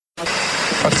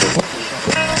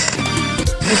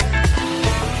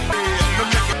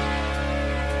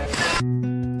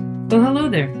Well, hello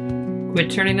there. Quit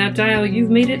turning that dial. You've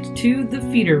made it to The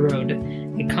Feeder Road,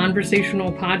 a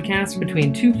conversational podcast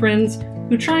between two friends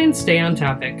who try and stay on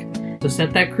topic. So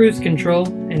set that cruise control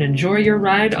and enjoy your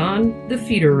ride on The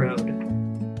Feeder Road.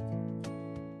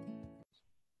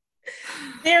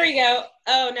 There we go.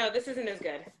 Oh, no, this isn't as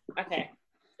good. Okay.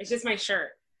 It's just my shirt.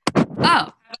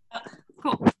 Oh,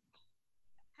 cool.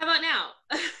 How about now?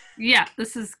 Yeah,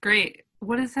 this is great.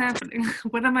 What is happening?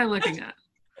 What am I looking at?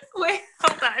 Wait,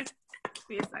 hold on. Give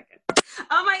me a second.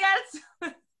 Oh my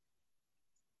God.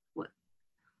 What?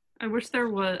 I wish there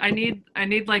was. I need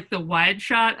like the wide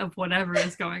shot of whatever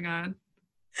is going on.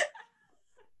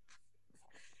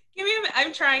 Give me a minute.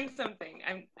 I'm trying something.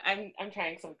 I'm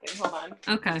trying something. Hold on.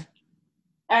 Okay.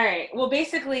 All right. Well,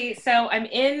 basically, so I'm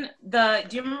in do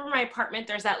you remember my apartment?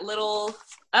 There's that little,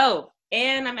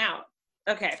 and I'm out.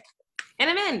 Okay. And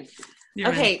I'm in. You're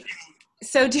okay. in.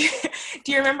 So do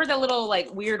you remember the little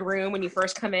like weird room when you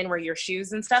first come in where your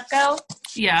shoes and stuff go?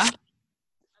 Yeah.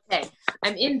 Okay.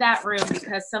 I'm in that room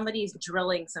because somebody's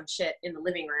drilling some shit in the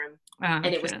living room and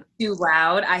it was too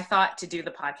loud, I thought, to do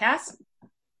the podcast.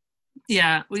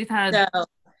 Yeah, we've had that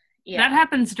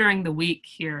happens during the week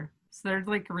here. So they're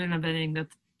like renovating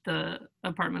the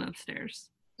apartment upstairs.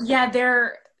 Yeah,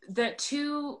 they're the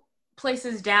two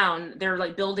places down. They're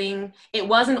like building. It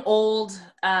was an old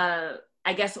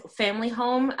I guess family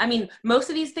home. I mean, most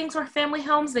of these things were family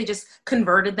homes. They just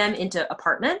converted them into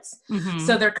apartments. Mm-hmm.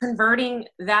 So they're converting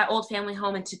that old family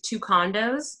home into two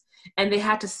condos, and they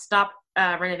had to stop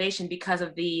renovation because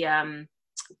of the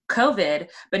COVID.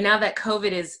 But now that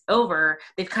COVID is over,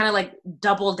 they've kind of like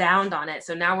doubled down on it.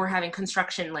 So now we're having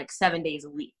construction like 7 days a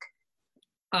week.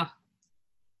 Oh.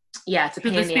 Yeah, it's a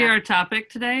pain. Could this be our topic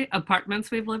today?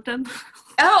 Apartments we've lived in?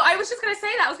 Oh, I was just going to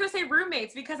say that. I was going to say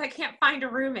roommates because I can't find a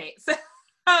roommate. So.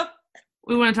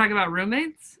 We want to talk about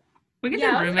roommates? We can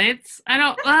do roommates. I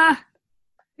don't...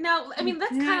 No, I mean,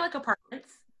 that's kind of like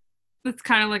apartments. It's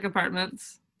kind of like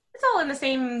apartments. It's all in the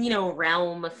same,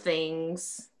 realm of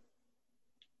things.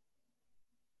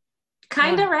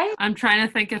 Kind of, right? I'm trying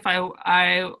to think if I don't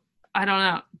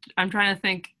know. I'm trying to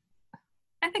think.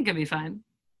 I think it'd be fine.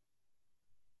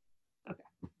 Okay.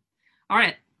 All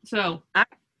right. So,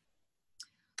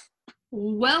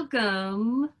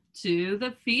 welcome to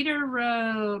the Feeder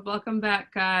Road. Welcome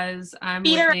back, guys. I'm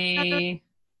Whitney.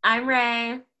 I'm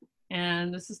Rae.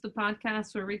 And this is the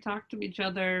podcast where we talk to each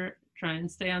other, try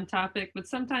and stay on topic, but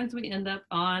sometimes we end up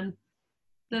on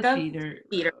the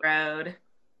Feeder Road,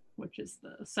 which is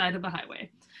the side of a highway.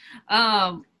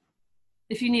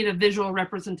 If you need a visual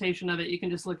representation of it, you can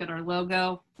just look at our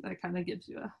logo. That kind of gives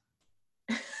you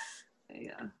a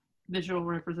visual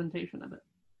representation of it.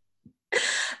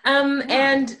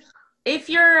 And if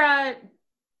you're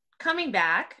coming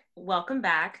back, welcome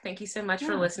back. Thank you so much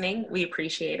for listening. We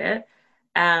appreciate it.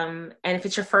 And if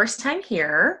it's your first time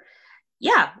here,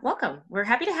 welcome. We're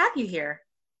happy to have you here.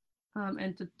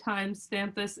 And to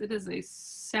timestamp this, it is a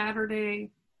Saturday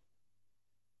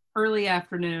early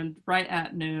afternoon, right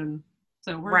at noon.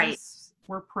 So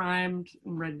we're primed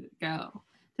and ready to go.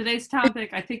 Today's topic,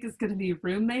 I think, is going to be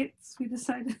roommates, we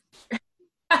decided.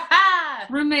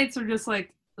 Roommates are just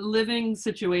like living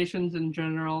situations in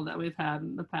general that we've had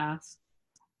in the past.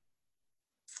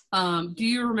 Do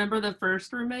you remember the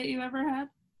first roommate you ever had?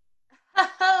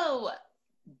 Oh,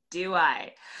 do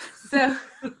I? So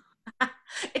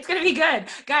it's going to be good.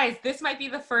 Guys, this might be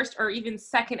the first or even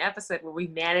second episode where we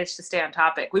managed to stay on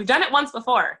topic. We've done it once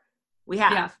before. We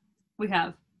have. Yeah,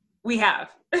 we have.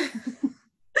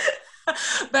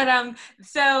 But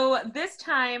so this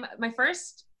time, my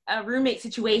first roommate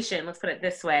situation, let's put it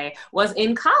this way, was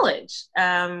in college,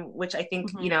 which I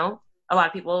think, a lot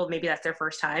of people, maybe that's their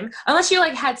first time. Unless you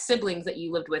like had siblings that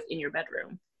you lived with in your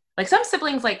bedroom. Like some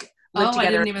siblings like lived together.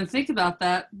 I didn't even think about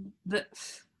that. My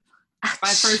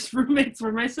first roommates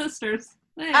were my sisters.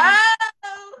 Hey. Oh,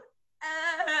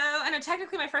 I know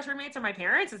technically my first roommates are my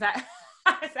parents. Is that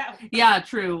Yeah,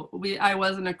 true. I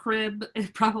was in a crib,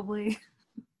 probably,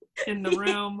 in the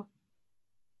room.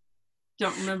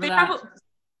 Don't remember that.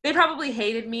 They probably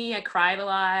hated me. I cried a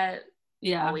lot.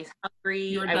 Yeah. Always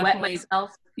hungry. I wet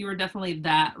myself. You were definitely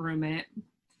that roommate.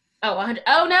 Oh, 100.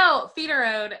 Oh, no. Feeder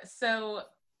Road. So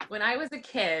when I was a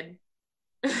kid,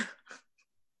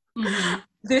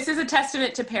 this is a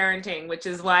testament to parenting, which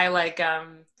is why,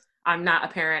 I'm not a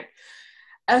parent.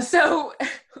 So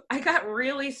I got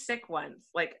really sick once,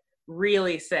 like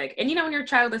really sick. And when your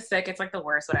child is sick, it's like the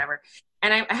worst, whatever.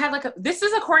 And I had this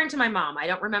is according to my mom. I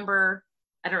don't remember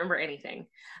I don't remember anything.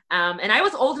 And I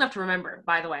was old enough to remember,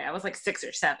 by the way. I was like 6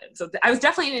 or 7. So I was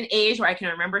definitely in an age where I can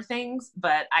remember things,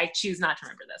 but I choose not to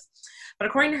remember this. But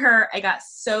according to her, I got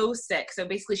so sick. So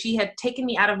basically she had taken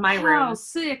me out of my room. How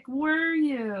sick were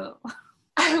you?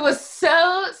 I was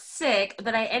so sick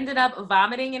that I ended up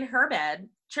vomiting in her bed.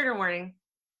 Trigger warning.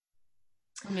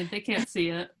 I mean, they can't see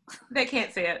it. They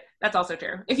can't see it. That's also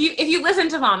true. If you listen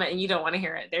to vomit and you don't want to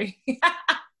hear it, there you go.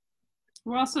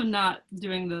 We're also not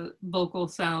doing the vocal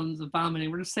sounds of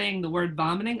vomiting. We're just saying the word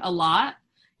vomiting a lot.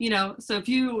 You know, so if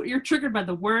you're triggered by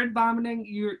the word vomiting,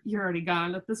 you're already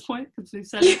gone at this point because we've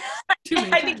said it too many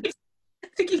times. I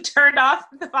think you turned off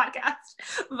the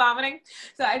podcast vomiting.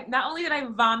 So not only did I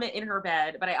vomit in her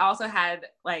bed, but I also had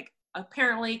like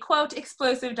apparently quote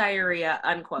explosive diarrhea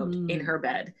unquote in her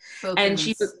bed.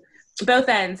 She was both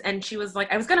ends, and she was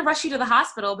like, I was going to rush you to the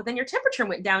hospital, but then your temperature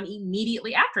went down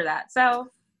immediately after that.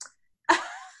 So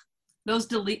those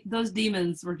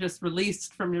demons were just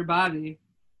released from your body.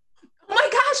 Oh my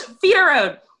gosh, Feeder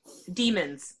Road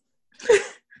demons.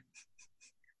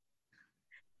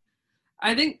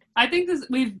 I think this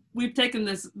we've taken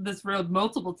this road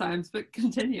multiple times, but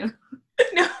continue.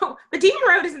 No, the Demon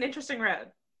Road is an interesting road.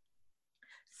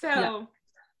 So,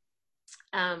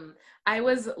 I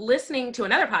was listening to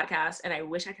another podcast, and I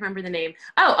wish I could remember the name.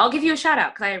 Oh, I'll give you a shout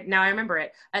out because I remember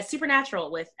it.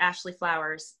 Supernatural with Ashley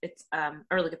Flowers. It's a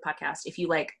really good podcast if you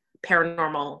like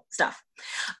paranormal stuff.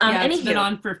 It's been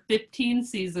on for 15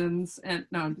 seasons, and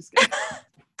no, I'm just kidding.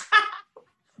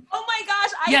 Oh my gosh,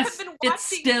 I have been watching. It's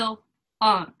still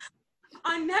on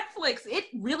Netflix. It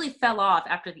really fell off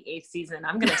after the 8th season.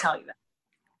 I'm going to tell you that.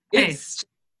 Hey,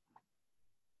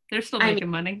 they're still making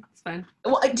money. It's fine.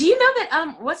 Well, do you know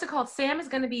that what's it called? Sam is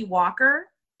going to be Walker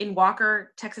in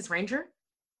Walker, Texas Ranger.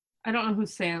 I don't know who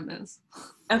Sam is.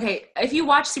 Okay, if you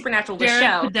watch Supernatural, the Jared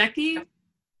show. Padalecki?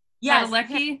 Yes.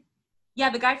 Padalecki? Yeah,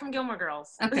 the guy from Gilmore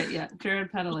Girls. Okay, yeah,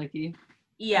 Jared Padalecki.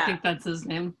 Yeah, I think that's his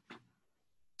name.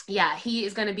 Yeah, he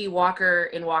is going to be Walker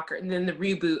in Walker, and then the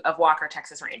reboot of Walker,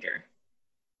 Texas Ranger.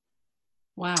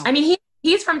 Wow. I mean,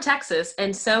 he's from Texas,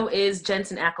 and so is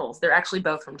Jensen Ackles. They're actually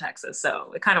both from Texas,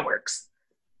 so it kind of works.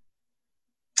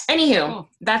 Anywho, cool.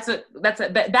 That's it.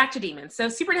 Back to demons. So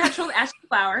Supernatural Ashley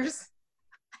Flowers,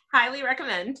 highly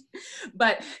recommend.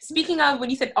 But speaking of when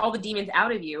you said all the demons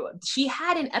out of you, she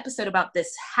had an episode about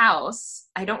this house.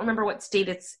 I don't remember what state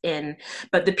it's in,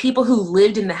 but the people who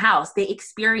lived in the house, they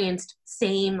experienced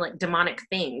same like demonic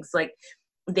things. Like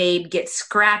they'd get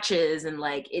scratches and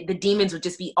like the demons would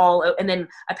just be all, and then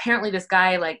apparently this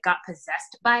guy like got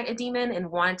possessed by a demon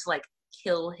and wanted to like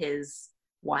kill his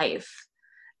wife.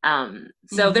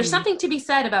 So there's something to be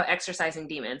said about exorcising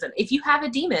demons. And if you have a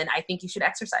demon, I think you should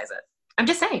exorcise it. I'm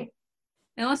just saying.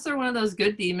 Unless they're one of those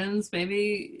good demons,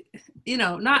 maybe,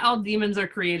 not all demons are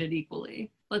created equally.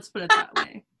 Let's put it that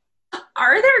way.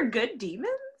 Are there good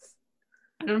demons?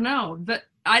 I don't know, but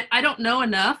I don't know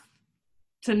enough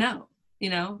to know,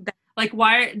 like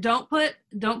why don't put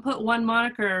one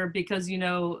moniker because you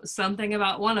know something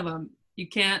about one of them. You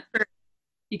can't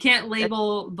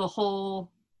label the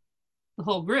whole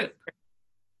group.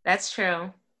 That's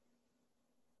true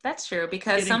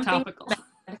because some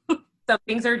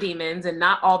things are demons and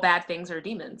not all bad things are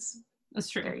demons. That's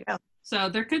true. There you go. So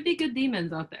there could be good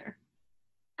demons out there.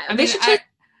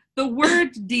 The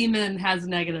word demon has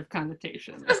negative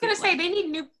connotation. I was going to say they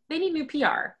need new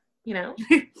PR,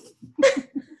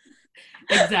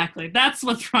 Exactly. That's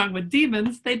what's wrong with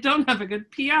demons. They don't have a good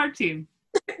PR team.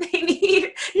 They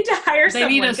need to hire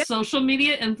someone. They need a social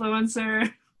media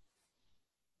influencer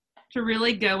to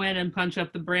really go in and punch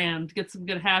up the brand, get some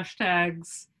good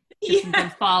hashtags, get some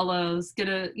good follows, get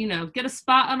a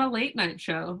spot on a late night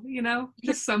show,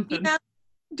 just something.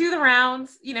 Do the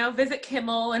rounds, visit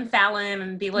Kimmel and Fallon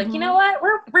and be like, you know what,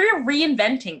 we're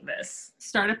reinventing this.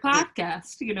 Start a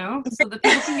podcast, so that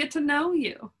people can get to know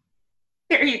you.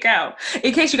 There you go.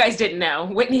 In case you guys didn't know,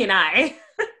 Whitney and I.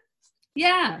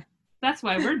 Yeah, that's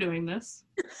why we're doing this.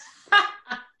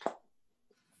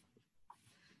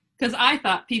 Because I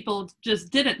thought people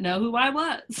just didn't know who I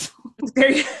was.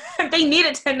 They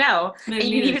needed to know. They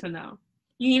needed to know.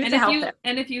 You needed to help them.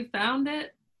 And if you found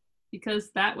it,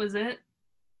 because that was it,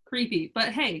 creepy. But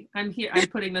hey, I'm here. I'm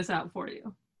putting this out for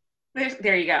you.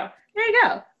 There you go. There you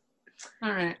go.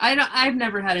 All right. I've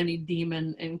never had any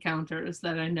demon encounters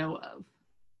that I know of.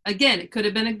 Again, it could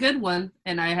have been a good one,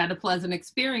 and I had a pleasant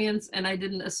experience, and I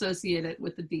didn't associate it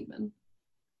with the demon.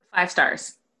 5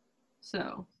 stars.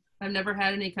 So I've never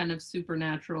had any kind of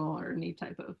supernatural or any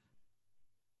type of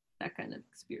that kind of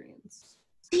experience.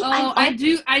 See, I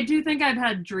do think I've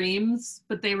had dreams,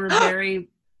 but they were very,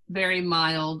 very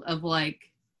mild of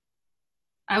like,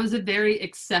 I was a very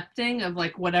accepting of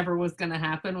like whatever was going to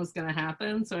happen was going to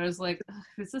happen. So I was like, if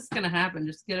it's just going to happen,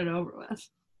 just get it over with.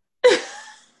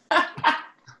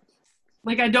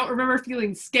 Like, I don't remember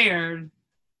feeling scared.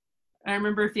 I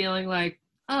remember feeling like,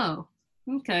 oh,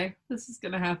 okay, this is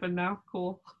going to happen now.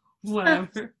 Cool.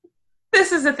 Whatever.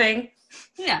 This is a thing.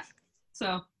 Yeah.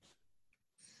 So.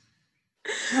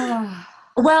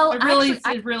 Well,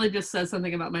 it really just says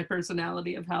something about my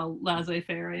personality of how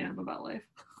laissez-faire I am about life.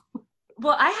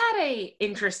 Well, I had a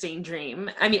interesting dream.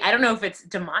 I mean, I don't know if it's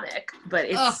demonic, but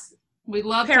it's we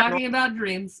love talking about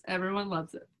dreams. Everyone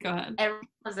loves it. Go ahead. Everyone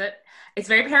loves it. It's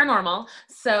very paranormal.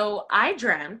 So I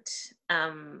dreamt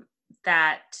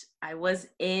that I was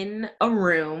in a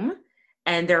room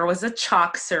and there was a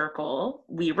chalk circle.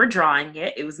 We were drawing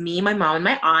it. It was me, my mom, and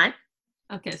my aunt.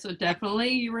 Okay, so definitely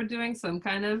you were doing some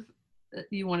kind of,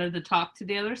 you wanted to talk to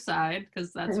the other side,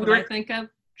 because that's what I think of,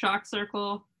 chalk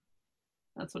circle.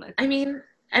 That's what I think.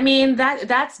 I mean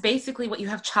that's basically what you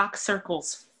have chalk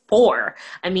circles for.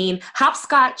 I mean,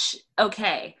 hopscotch,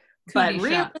 okay. But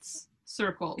real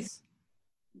circles.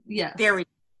 Yes.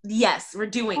 Yes, we're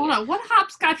doing Hold on, what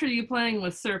hopscotch are you playing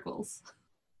with circles?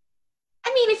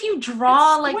 I mean, if you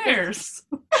draw like squares.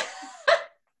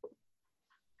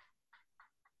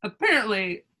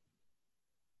 Apparently,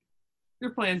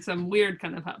 you're playing some weird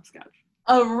kind of hopscotch.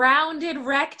 A rounded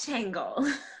rectangle.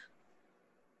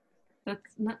 That's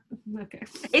not okay.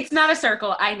 It's not a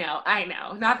circle. I know.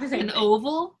 Not the same. An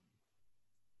oval?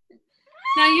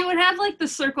 Now you would have like the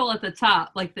circle at the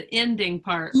top, like the ending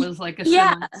part was like a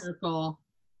circle.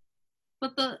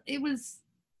 But it was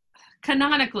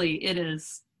canonically it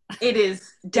is. It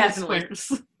is definitely.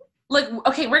 Look,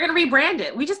 okay, we're gonna rebrand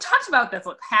it. We just talked about this.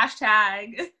 Look,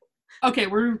 hashtag. Okay,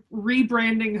 we're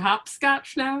rebranding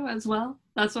hopscotch now as well.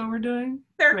 That's what we're doing.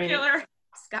 Circular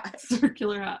hopscotch.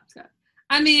 Circular hopscotch.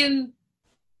 I mean,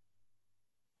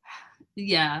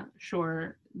 yeah,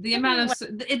 sure. The amount of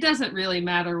it doesn't really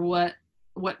matter what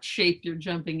shape you're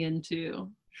jumping into.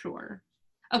 Sure.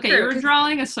 Okay, you're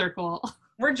drawing a circle.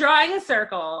 We're drawing a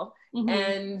circle,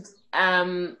 and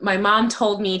my mom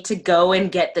told me to go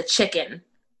and get the chicken.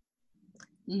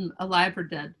 Alive or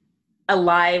dead?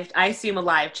 Alive. I assume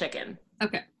alive chicken.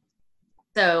 Okay.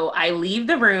 So I leave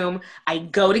the room. I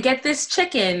go to get this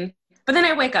chicken. But then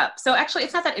I wake up. So actually,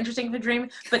 it's not that interesting of a dream,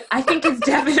 but I think it's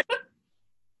definitely.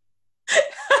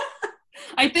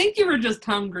 I think you were just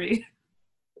hungry.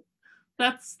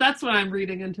 That's what I'm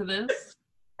reading into this.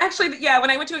 Actually, yeah,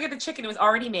 when I went to go get the chicken, it was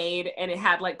already made, and it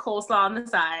had like coleslaw on the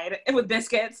side and with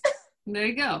biscuits. There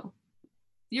you go.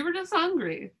 You were just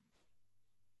hungry.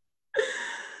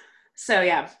 So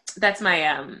yeah, that's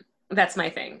my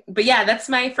thing. But yeah, that's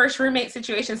my first roommate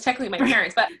situation. It's technically my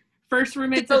parents, but. First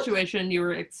roommate situation, you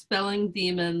were expelling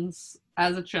demons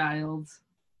as a child.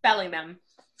 Expelling them.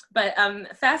 But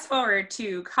fast forward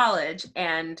to college,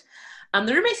 and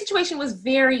the roommate situation was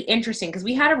very interesting because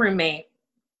we had a roommate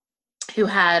who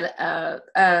had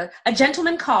a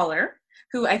gentleman caller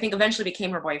who I think eventually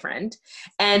became her boyfriend.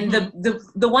 And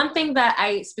the one thing that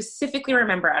I specifically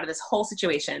remember out of this whole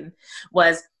situation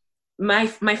was my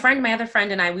other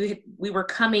friend and I, we were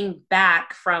coming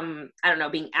back from, I don't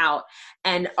know, being out,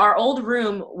 and our old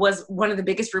room was one of the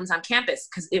biggest rooms on campus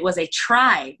because it was a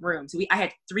tri room. So I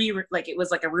had three, like it was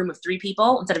like a room of three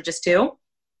people instead of just two.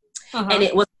 And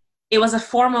it was a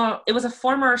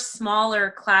former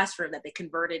smaller classroom that they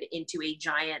converted into a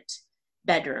giant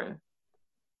bedroom.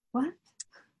 What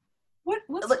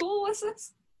school was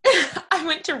this? I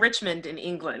went to Richmond in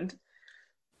England.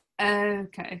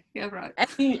 Okay. Yeah, right.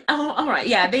 All right.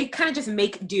 Yeah, they kind of just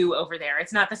make do over there.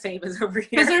 It's not the same as over here.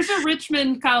 Because there's a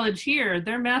Richmond College here.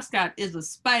 Their mascot is a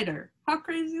spider. How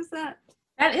crazy is that?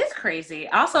 That is crazy.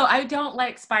 Also, I don't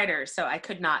like spiders, so I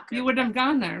could not go. You wouldn't have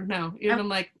gone there. No. You'd have been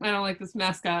like, I don't like this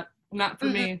mascot. Not for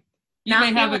me. You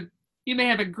may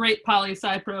have a great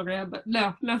poli-sci program, but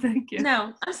no, thank you.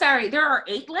 No, I'm sorry. There are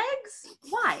 8 legs?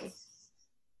 Why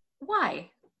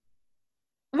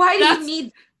do you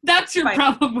need... That's your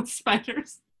problem with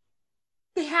spiders.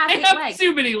 They have 8 legs.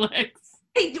 Too many legs.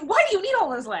 Hey, why do you need all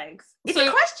those legs? It's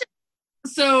a question.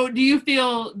 So do you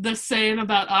feel the same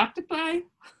about octopi?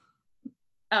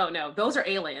 Oh, no. Those are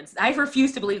aliens. I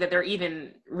refuse to believe that they're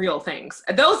even real things.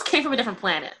 Those came from a different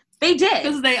planet. They did.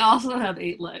 Because they also have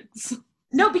 8 legs.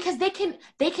 No, because they can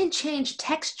change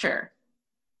texture.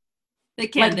 They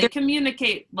can. They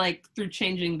communicate like through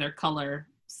changing their color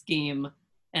scheme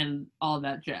and all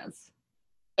that jazz.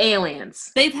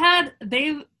 Aliens.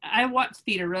 I watched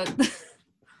Theater Road.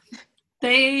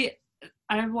 I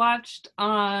watched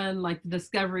on like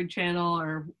Discovery Channel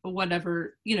or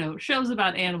whatever, shows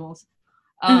about animals.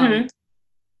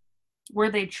 Where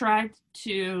they tried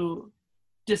to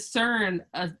discern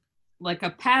a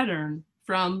pattern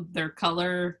from their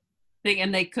color thing,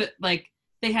 and they could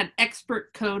they had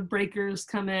expert code breakers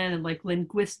come in and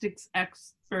linguistics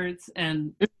experts,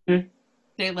 and Mm-hmm.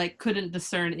 they couldn't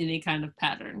discern any kind of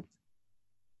pattern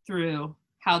through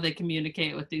how they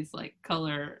communicate with these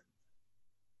color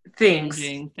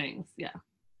changing things. Yeah.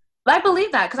 I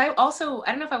believe that because I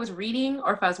don't know if I was reading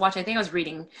or if I was watching. I think I was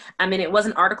reading. I mean, it was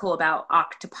an article about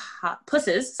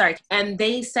octopuses. Sorry, and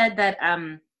they said that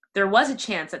there was a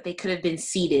chance that they could have been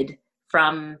seeded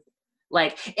from.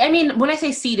 I mean, when I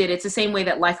say seeded, it's the same way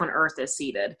that life on Earth is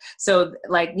seeded. So,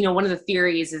 one of the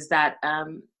theories is that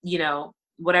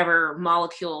whatever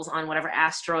molecules on whatever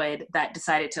asteroid that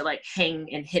decided to hang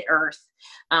and hit Earth,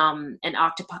 and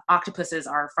octopuses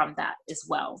are from that as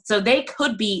well. So they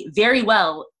could be very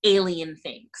well alien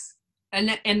things.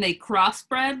 And they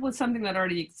crossbred with something that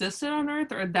already existed on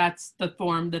Earth, or that's the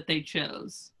form that they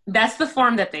chose? That's the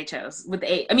form that they chose with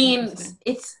I mean,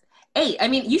 it's I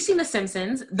mean, you've seen The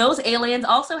Simpsons. Those aliens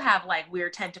also have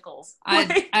weird tentacles.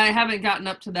 I haven't gotten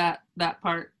up to that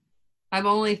part. I'm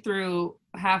only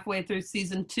halfway through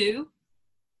season 2.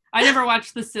 I never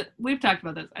watched we've talked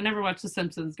about this. I never watched The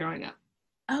Simpsons growing up.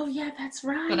 Oh yeah, that's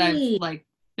right. But I've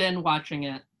been watching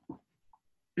it.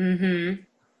 Mm-hmm.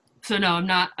 So no,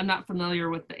 I'm not familiar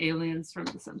with the aliens from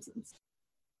The Simpsons.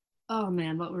 Oh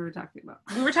man, what were we talking about?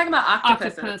 We were talking about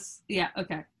octopuses. Octopus. Yeah,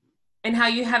 okay. And how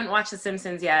you haven't watched The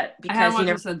Simpsons yet because I haven't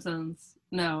watched The Simpsons.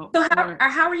 No. So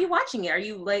how are you watching it? Are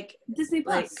you Disney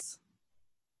Plus?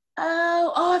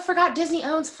 Oh, I forgot Disney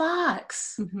owns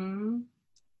Fox. Mm-hmm.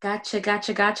 Gotcha.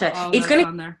 Oh,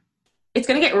 it's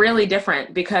gonna get really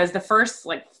different because the first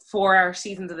 4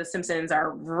 seasons of The Simpsons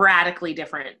are radically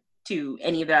different to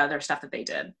any of the other stuff that they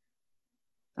did.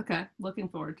 Okay, looking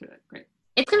forward to it. Great.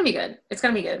 It's gonna be good.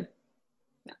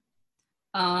 Yeah.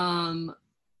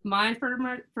 My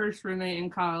first roommate in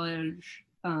college,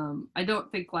 I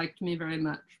don't think liked me very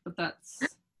much, but that's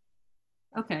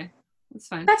okay. That's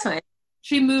fine. That's fine.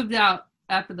 She moved out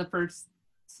after the first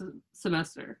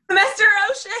semester.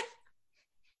 Oh shit.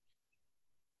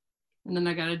 And then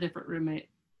I got a different roommate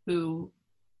who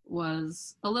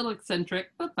was a little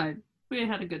eccentric, but fine. We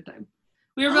had a good time.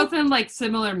 We were both in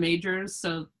similar majors,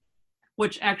 so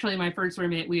which actually my first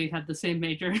roommate, we had the same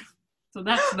major. So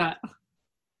that's that.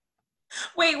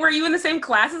 Wait, were you in the same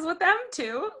classes with them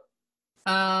too?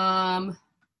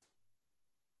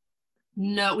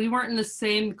 No, we weren't in the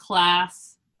same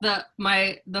class. The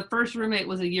first roommate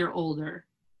was a year older,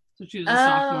 so she was a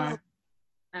sophomore.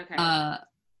 Okay.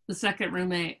 The second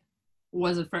roommate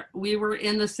was we were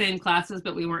in the same classes,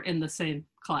 but we weren't in the same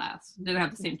class. Didn't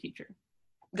have the same teacher.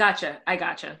 Gotcha. I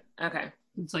gotcha. Okay.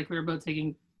 It's we were both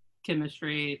taking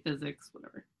chemistry, physics,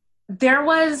 whatever. There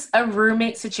was a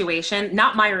roommate situation,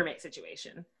 not my roommate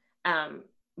situation,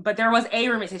 but there was a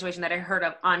roommate situation that I heard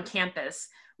of on campus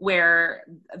where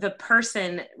the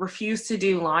person refused to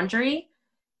do laundry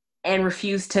and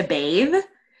refused to bathe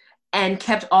and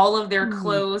kept all of their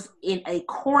clothes in a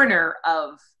corner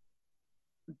of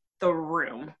the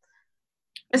room.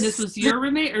 This was your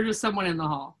roommate or just someone in the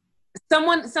hall?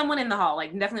 Someone in the hall,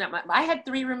 definitely not I had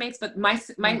 3 roommates, but my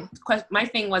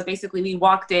thing was basically we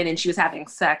walked in and she was having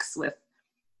sex with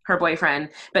her boyfriend,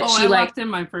 but she walked in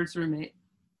my first roommate.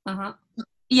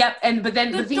 Yep, but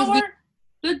then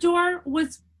the door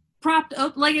was propped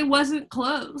open, it wasn't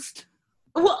closed.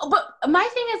 Well, but my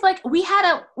thing is we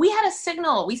had a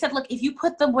signal. We said, look, if you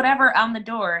put the whatever on the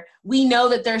door, we know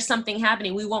that there's something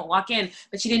happening. We won't walk in.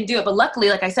 But she didn't do it. But luckily,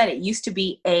 like I said, it used to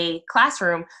be a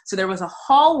classroom, so there was a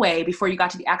hallway before you got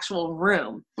to the actual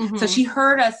room. Mm-hmm. So she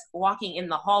heard us walking in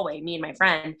the hallway, me and my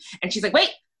friend, and she's like, wait.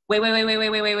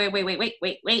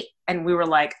 And we were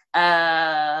like,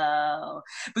 oh.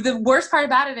 But the worst part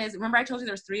about it is, remember I told you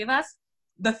there was 3 of us?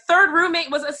 The third roommate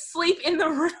was asleep in the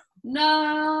room.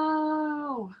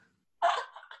 No.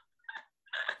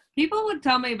 People would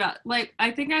tell me about,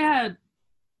 I think I had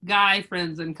guy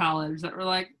friends in college that were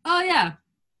like, oh yeah,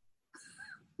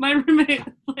 my roommate,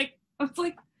 I was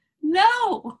like,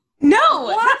 no.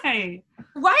 Why?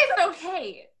 Why is it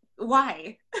okay?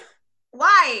 Why?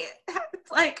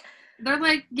 It's they're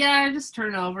like, yeah, just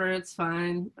turn over, it's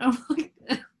fine. I'm like,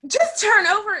 just turn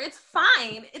over, it's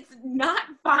fine. It's not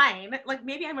fine.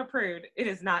 Maybe I'm a prude. It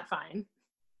is not fine.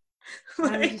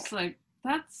 I'm just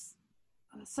that's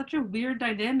such a weird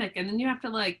dynamic. And then you have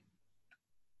to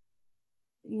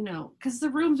because the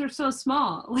rooms are so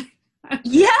small.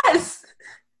 Yes.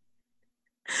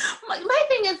 My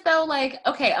thing is though,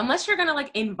 okay, unless you're gonna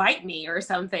invite me or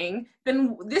something,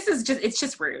 then it's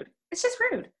just rude. It's just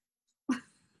rude.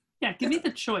 Yeah, give me the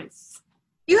choice.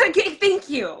 Thank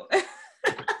you.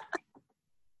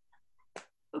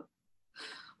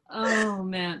 Oh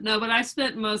man, no, but I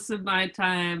spent most of my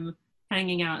time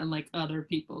hanging out in like other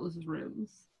people's rooms.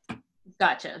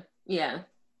 Gotcha. Yeah.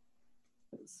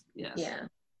 Yeah, Yeah. I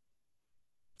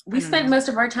We don't spent know. most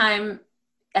of our time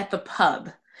at the pub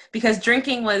because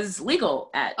drinking was legal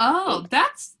at Oh, 8.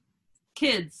 that's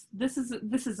kids. This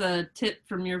is a tip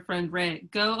from your friend Ray.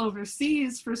 Go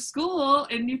overseas for school,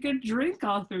 and you can drink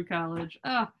all through college.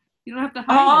 Oh, you don't have to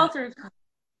hide All it. through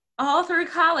all through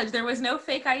college. There was no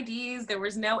fake IDs. There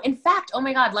was no, in fact, oh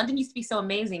my God, London used to be so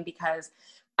amazing because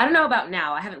I don't know about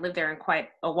now. I haven't lived there in quite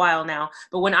a while now.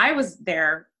 But when I was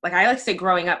there, like I like to say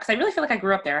growing up, because I really feel like I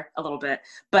grew up there a little bit.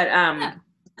 But Yeah,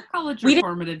 college we or didn't,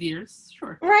 formative years,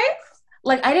 sure. right?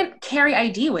 Like I didn't carry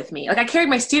ID with me. Like I carried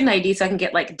my student ID so I can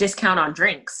get like discount on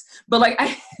drinks. But like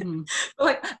Hmm.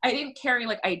 like I didn't carry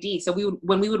like ID. So we would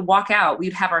when we would walk out,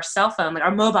 we'd have our cell phone, like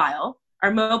our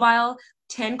mobile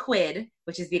 10 quid,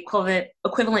 which is the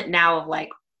equivalent now of like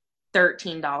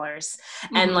 $13, and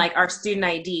Mm-hmm. like our student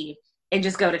ID, and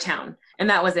just go to town. And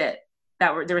that was it.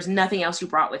 There was nothing else you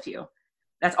brought with you.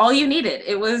 That's all you needed.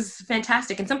 It was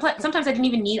fantastic. And sometimes I didn't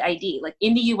even need ID. Like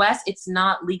in the US, it's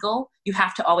not legal. You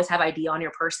have to always have ID on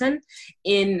your person.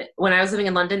 When I was living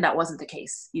in London, that wasn't the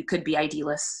case. You could be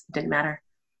ID-less. It didn't matter.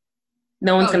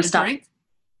 No one's Oh, going to to stop. drink?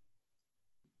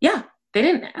 Yeah, they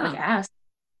didn't like Oh, ask.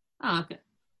 oh, okay.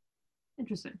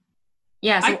 Interesting.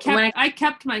 Yeah, I so kept I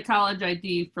kept my college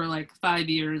ID for like 5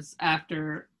 years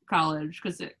after college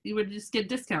because you would just get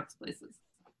discounts places.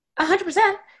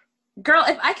 100%. Girl,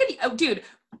 if I could, oh, dude,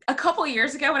 a couple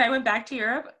years ago when I went back to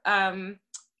Europe, I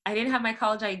didn't have my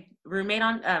college roommate.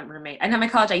 I didn't have my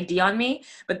college ID on me,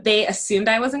 but they assumed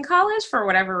I was in college for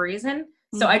whatever reason.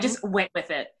 So I Mm-hmm. just went with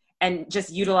it and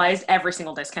just utilized every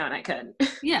single discount I could.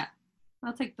 Yeah,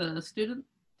 I'll take the student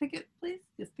ticket, please.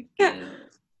 Yes, thank Yeah. you.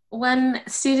 One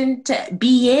student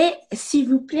billet, s'il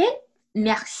vous plaît.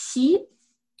 Merci.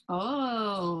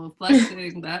 Oh,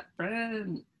 flexing that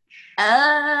French.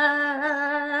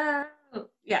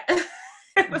 Yeah. It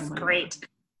Oh was my god. great.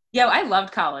 Yo, I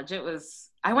loved college.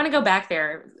 I want to go back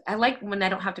there. I like when I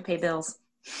don't have to pay bills.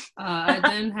 I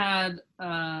then had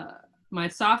my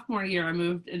sophomore year. I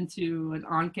moved into an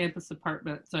on-campus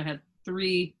apartment, so I had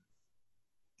three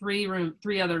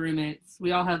other roommates.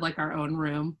 We all had like our own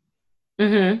room.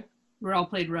 Mm-hmm. We all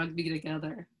played rugby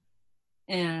together,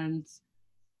 and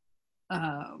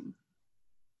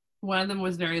one of them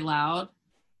was very loud,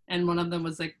 and one of them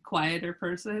was like quieter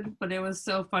person. But it was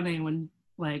so funny when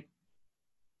like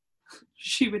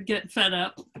she would get fed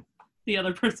up the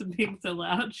other person being so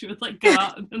loud. She would like go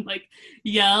out and like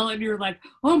yell, and you were like,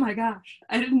 "Oh my gosh,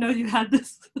 I didn't know you had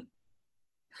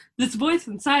this voice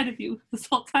inside of you this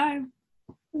whole time."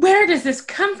 Where does this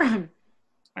come from?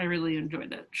 I really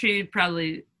enjoyed it. She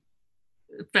probably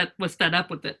was fed up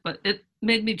with it, but it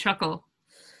made me chuckle.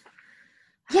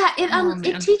 Yeah, Oh it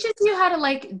man. teaches you how to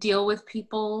like deal with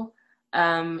people.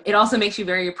 It also makes you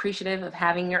very appreciative of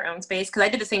having your own space. Because I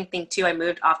did the same thing too. I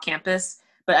moved off campus,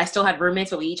 but I still had roommates,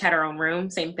 but we each had our own room.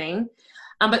 Same thing.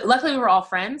 But luckily we were all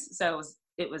friends, so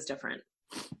it was different.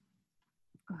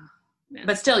 Man.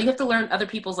 But still, you have to learn other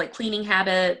people's like cleaning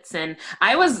habits. And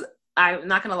I'm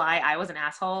not gonna lie, I was an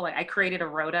asshole. Like I created a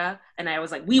rota, and I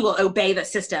was like, we will obey the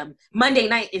system. Monday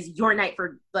night is your night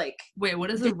for like. Wait, what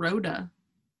is a rota?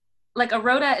 Like a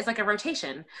rota is like a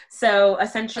rotation. So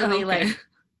essentially, Oh, okay. like,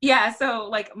 yeah. So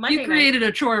like Monday You created night.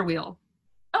 a chore wheel.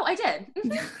 Oh, I did.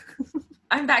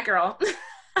 I'm that girl.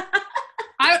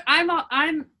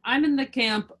 I'm in the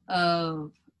camp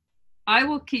of I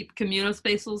will keep communal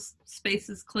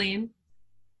spaces clean.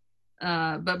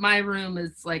 But my room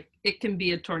is like it can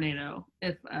be a tornado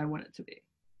if I want it to be.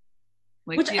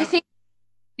 Like Which I think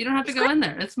you don't have to go in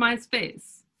there. It's my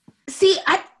space. see,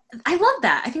 I love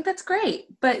that. I think that's great.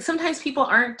 But sometimes people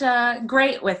aren't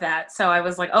great with that. So I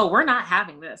was like, oh, we're not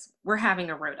having this. We're having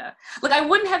a rota. Like I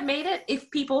wouldn't have made it if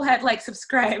people had like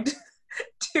subscribed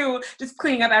to just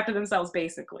cleaning up after themselves,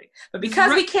 basically. But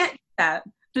because we can't do that.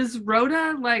 Does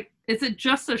rota like is it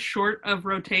just a short of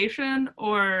rotation,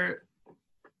 or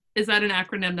is that an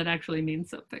acronym that actually means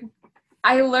something?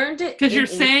 I learned it because you're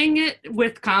saying it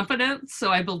with confidence,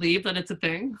 so I believe that it's a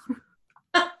thing.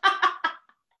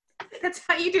 That's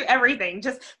how you do everything.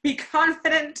 Just be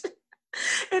confident.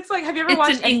 It's like, have you ever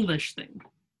watched an English thing?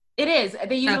 It is.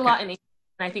 They use it a lot in English,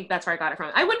 and I think that's where I got it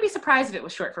from. I wouldn't be surprised if it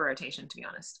was short for rotation, to be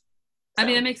honest. So, I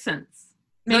mean, it makes sense.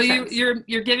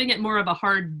 You're giving it more of a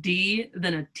hard D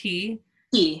than a T.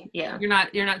 T, yeah.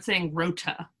 You're not saying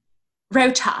rota.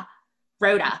 Rota.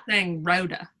 You're saying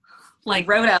rota. Like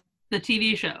Rhoda. The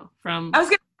TV show from I was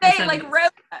gonna say like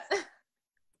Rhoda.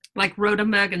 Like Rhoda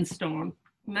Morgenstern.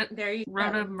 There you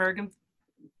Rhoda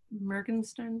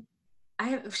Morgenstern.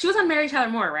 She was on Mary Tyler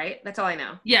Moore, right? That's all I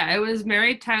know. Yeah, it was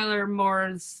Mary Tyler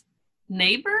Moore's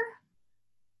neighbor.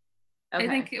 Okay. I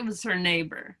think it was her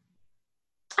neighbor.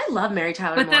 I love Mary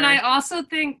Tyler But Moore. then I also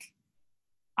think,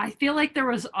 I feel like there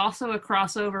was also a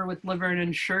crossover with Laverne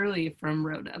and Shirley from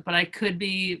Rhoda, but I could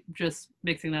be just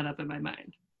mixing that up in my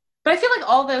mind. But I feel like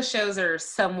all those shows are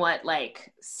somewhat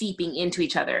like seeping into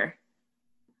each other.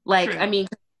 Like, True. I mean,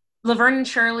 Laverne and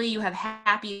Shirley, you have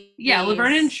Happy Yeah, Days.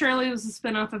 Laverne and Shirley was a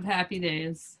spinoff of Happy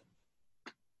Days.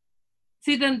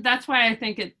 See, then that's why I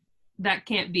think that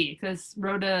can't be, because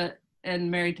Rhoda and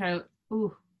Mary Tyler,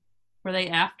 were they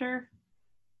after?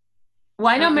 Well,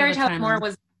 I know Mary Tyler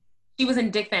Moore she was in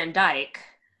Dick Van Dyke.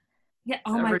 Yeah,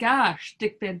 oh my gosh,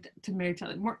 Dick Van to Mary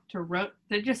Tyler Moore to Rhoda.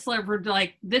 They just were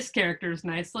like, this character is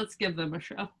nice, let's give them a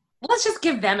show. Let's just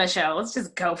give them a show. Let's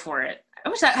just go for it. I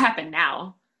wish that happened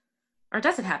now. Or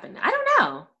does it happen? I don't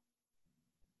know.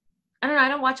 I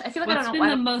don't watch. I feel like I don't know. What's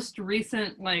been the most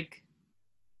recent, like,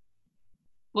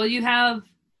 well, you have,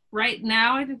 right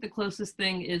now, I think the closest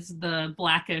thing is the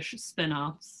Blackish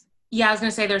spinoffs. Yeah, I was going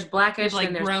to say there's Blackish. Like,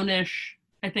 and there's Grownish,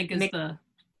 I think is yeah.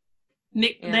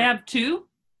 They have two?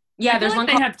 Yeah, there's one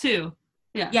they have two.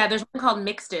 Yeah. Yeah, there's one called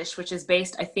Mixedish, which is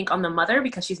based, I think, on the mother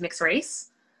because she's mixed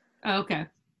race. Oh, okay.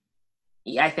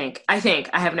 Yeah, I think. I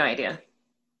have no idea.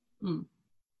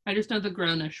 I just know the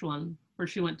Grownish one where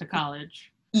she went to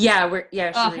college. Yeah,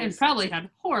 and probably had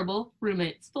horrible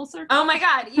roommates. Full circle. Oh my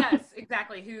God, yes,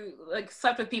 exactly. Who like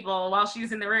slept with people while she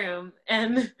was in the room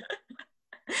and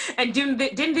didn't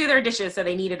do their dishes, so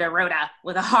they needed a Rhoda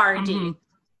with a hard D.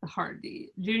 A hard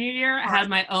D. Junior year, I had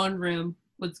my own room.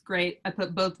 Was great. I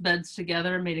put both beds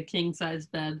together and made a king size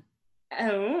bed.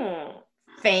 Oh,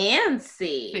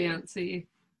 fancy. So fancy.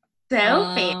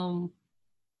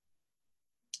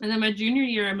 And then my junior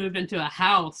year, I moved into a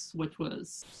house, which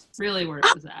was really where it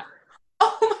was at.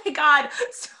 Oh my God.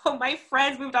 So my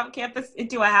friends moved off campus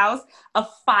into a house, a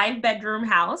 5-bedroom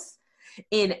house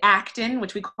in Acton,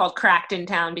 which we called Crackton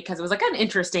Town because it was like an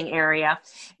interesting area.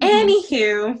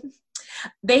 Anywho,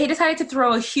 they decided to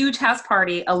throw a huge house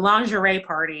party, a lingerie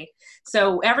party.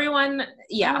 So everyone,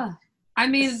 I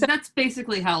mean, that's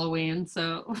basically Halloween,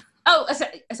 so... Oh,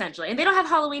 essentially. And they don't have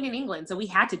Halloween in England, so we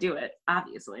had to do it,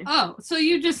 obviously. Oh, so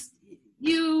you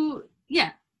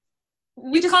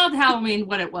called Halloween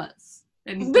what it was.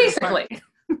 Basically.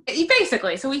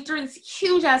 So we threw this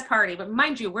huge ass party, but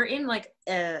mind you, we're in like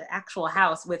an actual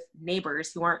house with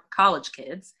neighbors who aren't college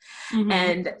kids.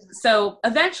 And so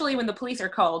eventually when the police are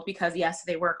called, because yes,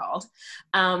 they were called,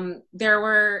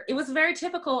 it was very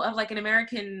typical of like an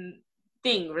American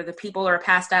thing where the people are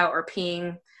passed out or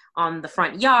peeing on the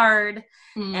front yard.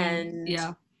 And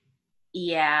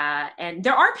and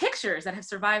there are pictures that have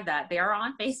survived that. They are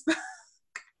on Facebook.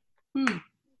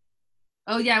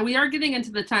 Oh yeah, we are getting into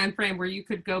the time frame where you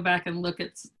could go back and look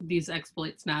at these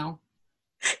exploits now.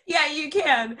 Yeah, you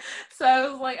can. So I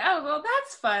was like, oh, well,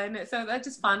 that's fun. So that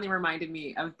just fondly reminded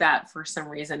me of that for some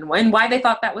reason, and why they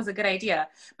thought that was a good idea.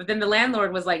 But then the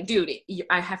landlord was like, dude,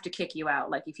 I have to kick you out,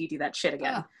 like, if you do that shit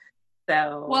again.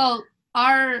 So well,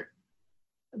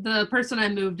 the person I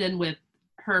moved in with,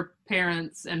 her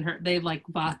parents and they like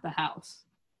bought the house.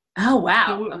 Oh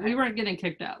wow. So we weren't getting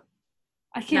kicked out.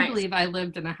 I can't believe I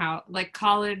lived in a house like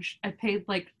college. I paid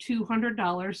like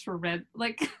 $200 for rent.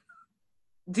 Like,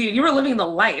 dude, you were living the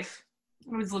life.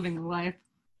 I was living the life.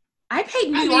 I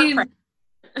paid New York rent,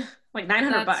 like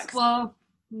 $900. Well,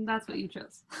 that's what you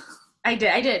chose. I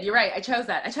did. You're right. I chose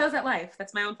that life.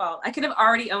 That's my own fault. I could have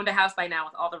already owned a house by now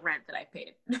with all the rent that I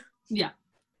paid. Yeah.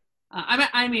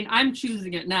 I mean, I'm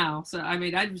choosing it now, so I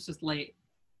mean, I was just late.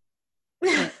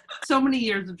 But so many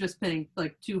years of just paying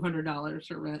like $200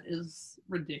 for rent is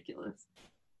ridiculous.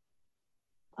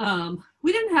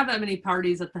 We didn't have that many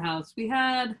parties at the house. We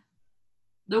had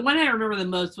the one I remember the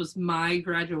most was my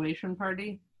graduation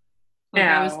party. Like,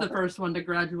 I was the first one to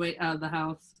graduate out of the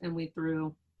house, and we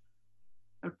threw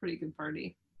a pretty good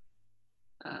party.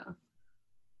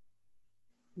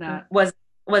 That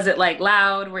was it like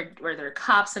loud? Were there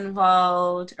cops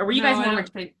involved, or were you guys more?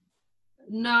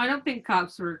 No, I don't think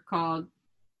cops were called.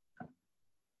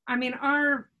 I mean,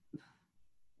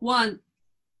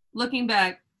 looking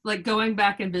back, like going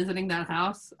back and visiting that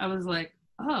house, I was like,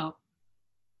 oh,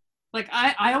 like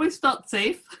I always felt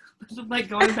safe. Like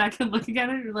going back and looking at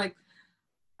it, you're like,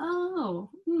 oh,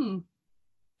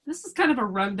 this is kind of a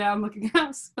rundown looking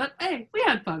house, but hey, we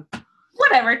had fun.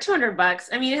 Whatever, $200.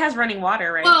 I mean, it has running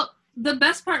water, right? Well, the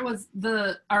best part was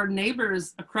our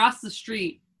neighbors across the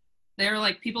street. They were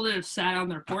like people that have sat on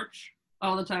their porch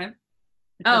all the time.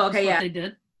 Oh, okay, yeah. They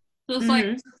did. So it's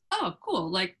like, oh,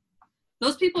 cool. Like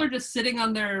those people are just sitting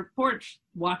on their porch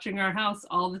watching our house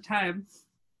all the time.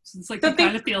 So it's like So you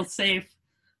kind of feel safe.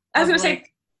 I was gonna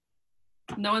like,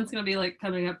 say, no one's gonna be like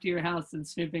coming up to your house and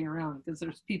snooping around because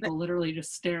there's people literally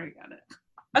just staring at it.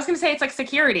 I was gonna say it's like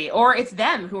security, or it's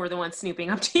them who are the ones snooping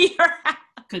up to your house.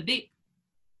 Could be.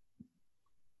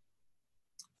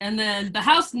 And then the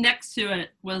house next to it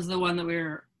was the one that we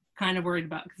were kind of worried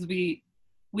about because we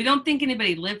don't think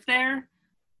anybody lived there,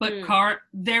 but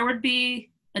there would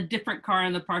be a different car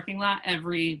in the parking lot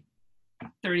every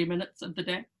 30 minutes of the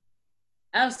day.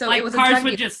 Oh, so like it was cars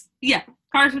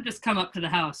would just come up to the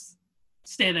house,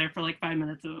 stay there for like 5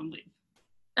 minutes and then leave.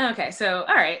 Okay, so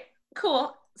all right,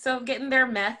 cool. So getting their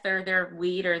meth or their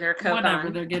weed or their coke whatever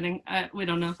on. they're getting, we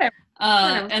don't know. Whatever.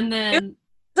 And then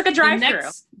it's like a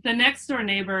drive-through. The next door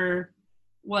neighbor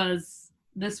was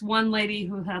this one lady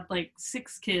who had like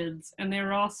 6 kids, and they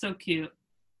were all so cute.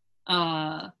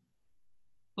 But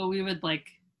we would like,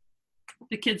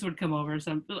 the kids would come over,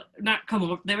 not come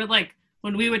over. They would like,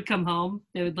 when we would come home,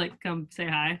 they would like come say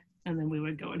hi, and then we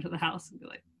would go into the house and be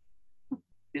like, see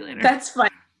you later. That's fun.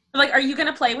 Like, are you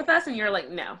gonna play with us? And you're like,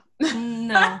 no.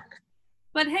 No.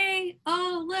 But hey,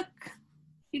 oh look,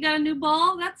 you got a new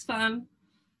ball? That's fun.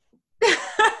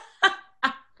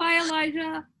 Bye,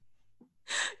 Elijah.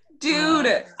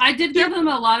 Dude. I did give them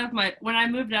a lot of my, when I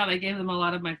moved out, I gave them a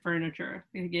lot of my furniture.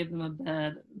 I gave them a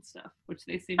bed and stuff, which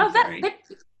they seemed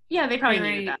they probably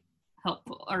needed that.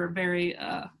 Helpful or very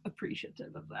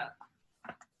appreciative of that.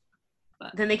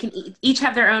 But then they can each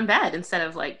have their own bed instead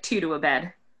of like 2 to a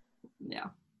bed. Yeah.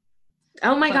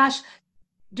 Oh my gosh.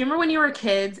 Do you remember when you were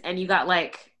kids and you got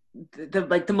like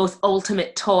the most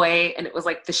ultimate toy and it was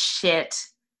like the shit?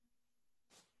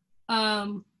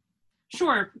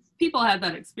 Sure. People had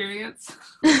that experience.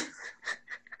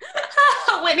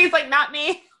 Whitney's like, not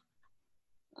me.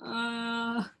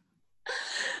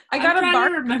 I got I'm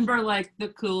trying to remember like the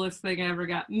coolest thing I ever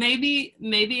got. Maybe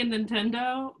a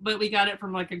Nintendo, but we got it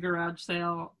from like a garage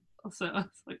sale. So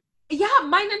it's like, yeah,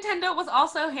 my Nintendo was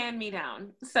also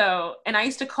hand-me-down. So, and I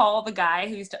used to call the guy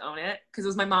who used to own it because it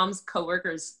was my mom's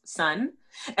coworker's son,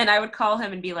 and I would call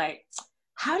him and be like,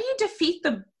 "How do you defeat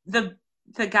the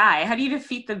guy? How do you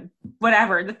defeat the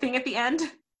whatever the thing at the end?"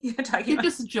 You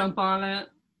just jump on it.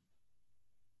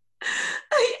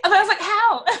 And I was like,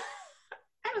 "How?"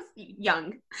 I was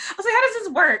young. I was like, "How does this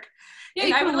work?" Yeah, and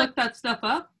you I could would look that stuff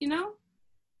up, you know.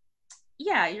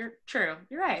 Yeah, you're true.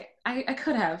 You're right. I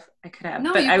could have.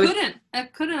 No, but you couldn't. I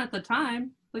couldn't at the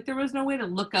time. Like there was no way to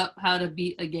look up how to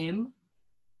beat a game.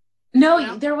 No, you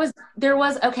know? there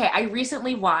was. Okay, I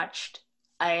recently watched.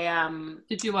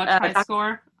 Did you watch High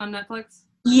Score on Netflix?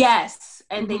 Yes,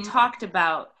 and they talked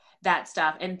about that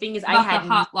stuff. And thing is, about I had the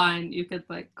hotline you could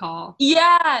like call.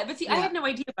 Yeah, but see, I had no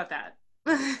idea about that.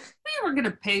 We were gonna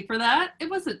pay for that.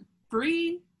 It wasn't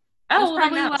free. Oh,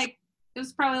 it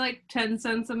was probably like 10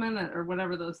 cents a minute or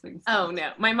whatever those things. Oh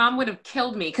no, my mom would have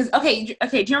killed me because okay. Do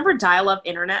you remember dial-up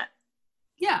internet?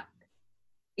 Yeah.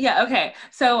 Yeah. Okay.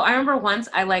 So I remember once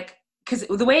because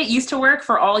the way it used to work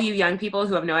for all you young people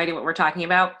who have no idea what we're talking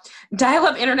about,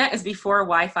 dial-up internet is before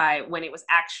Wi-Fi when it was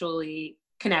actually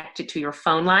connected to your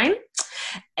phone line,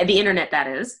 the internet that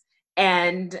is.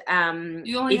 And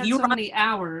you only had so many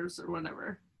hours or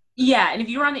whatever. Yeah, and if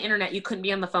you were on the internet, you couldn't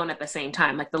be on the phone at the same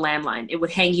time, like the landline. It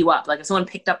would hang you up. Like if someone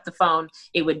picked up the phone,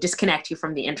 it would disconnect you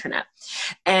from the internet.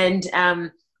 And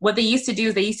what they used to do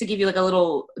is they used to give you like a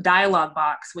little dialogue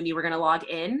box when you were going to log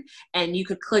in, and you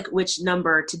could click which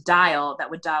number to dial that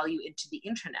would dial you into the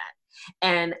internet.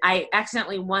 And I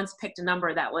accidentally once picked a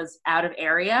number that was out of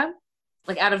area,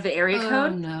 like out of the area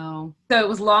code. Oh, no. So it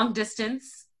was long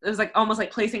distance. It was like almost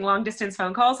like placing long distance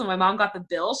phone calls. So when my mom got the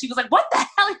bill, she was like, "What the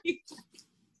hell are you?"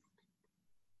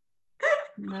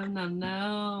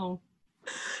 No.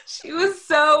 She was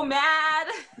so mad.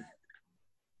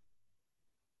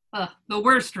 The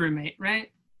worst roommate,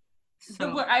 right?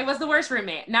 So. I was the worst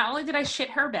roommate. Not only did I shit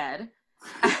her bed.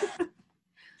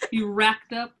 You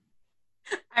racked up?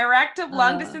 I racked up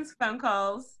long distance phone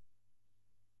calls.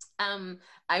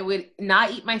 I would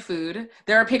not eat my food.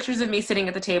 There are pictures of me sitting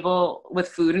at the table with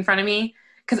food in front of me.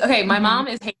 Because, okay, my mom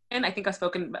is Haitian. I think I've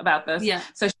spoken about this. Yeah.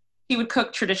 So she would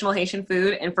cook traditional Haitian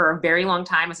food. And for a very long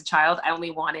time as a child, I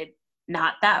only wanted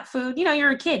not that food. You know,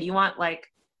 you're a kid. You want like...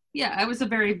 Yeah, I was a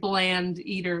very bland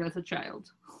eater as a child.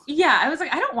 Yeah, I was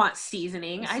like, I don't want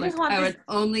seasoning. I just want would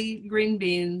only green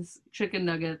beans, chicken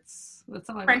nuggets. That's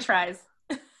all I French fries.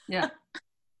 Yeah.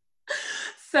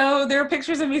 So there are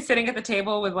pictures of me sitting at the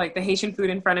table with like the Haitian food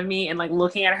in front of me and like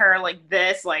looking at her like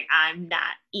this, like I'm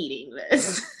not eating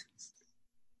this.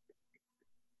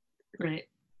 Great.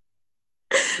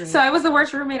 So I was the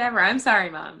worst roommate ever. I'm sorry,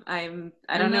 Mom. I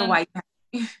don't know why.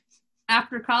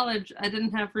 After college, I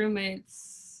didn't have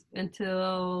roommates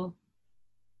until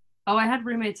Oh, I had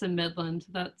roommates in Midland.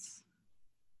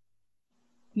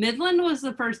 Midland was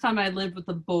the first time I lived with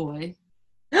a boy.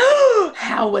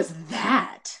 How was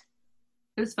that?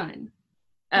 It was fine.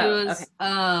 It Oh, okay. was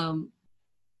I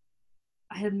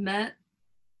had met,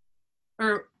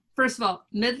 or first of all,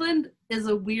 Midland is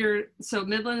a weird, so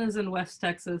Midland is in West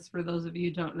Texas, for those of you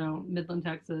who don't know. Midland,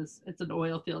 Texas. It's an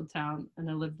oil field town, and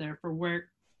I lived there for work.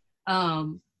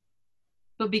 Um,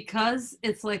 but because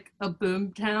it's like a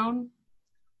boom town,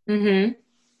 Mm-hmm.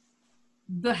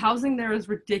 the housing there is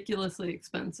ridiculously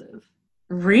expensive.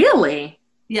 Really?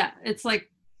 Yeah, it's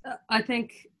like I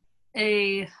think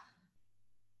a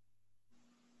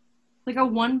like a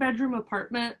one bedroom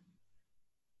apartment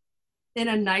in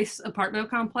a nice apartment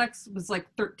complex was like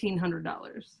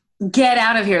 $1,300. Get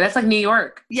out of here. That's like New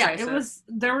York Yeah, prices. it was.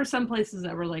 There were some places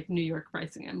that were like New York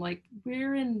pricing. I'm like,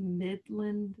 we're in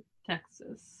Midland,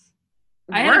 Texas.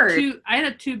 Word. I had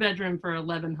a two bedroom for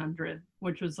 1,100,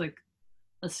 which was like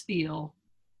a steal,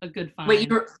 a good Wait,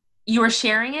 find. you were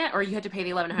sharing it, or you had to pay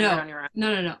the 1,100 No, on your own?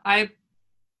 no.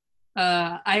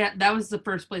 That was the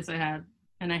first place I had,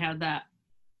 and I had that.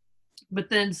 But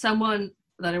then someone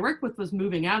that I worked with was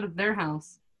moving out of their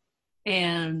house,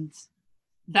 and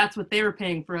that's what they were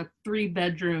paying for a 3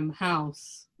 bedroom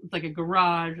house with like a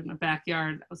garage and a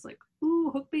backyard. I was like, ooh,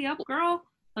 hook me up, girl.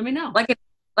 Let me know.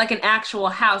 Like an actual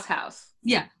house.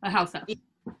 Yeah, a house.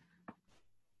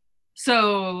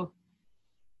 So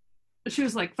she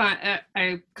was like, fine.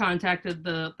 I contacted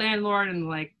the landlord, and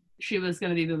like she was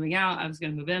going to be moving out. I was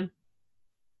going to move in.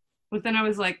 But then I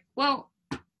was like, well,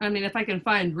 I mean, if I can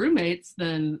find roommates,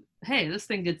 then hey, this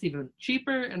thing gets even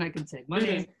cheaper and I can save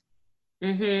money.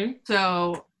 Mm-hmm.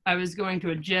 So I was going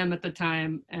to a gym at the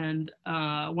time, and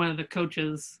one of the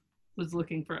coaches was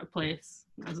looking for a place.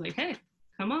 I was like, hey,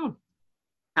 come on.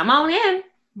 Come on in.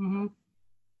 Mm-hmm.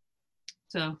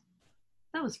 So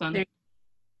that was fun.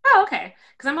 Oh, okay.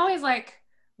 Because I'm always like,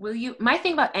 my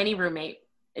thing about any roommate,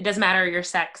 it doesn't matter your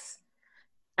sex,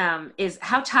 is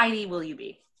how tidy will you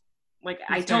be? Like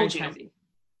I told you. Tidy.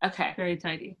 Okay. Very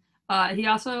tidy.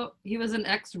 He was an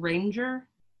ex-ranger.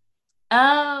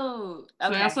 Oh,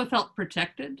 okay. So I also felt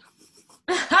protected.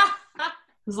 It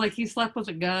was like he slept with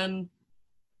a gun,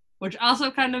 which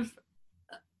also kind of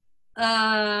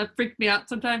freaked me out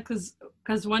sometimes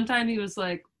because one time he was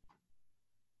like,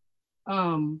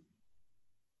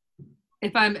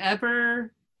 if I'm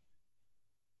ever,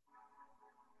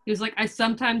 he was like, I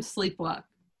sometimes sleepwalk.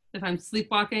 If I'm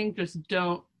sleepwalking, just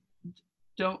don't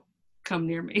come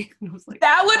near me. And I was like,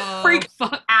 that would freak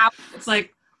out. It's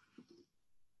like,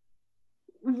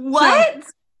 what? So,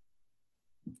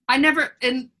 I never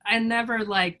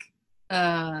like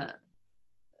that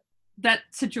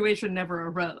situation never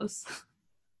arose.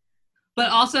 But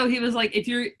also he was like, if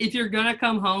you're gonna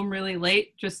come home really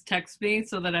late, just text me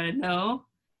so that I know,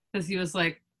 because he was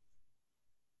like,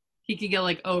 he could get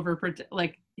like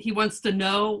like he wants to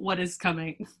know what is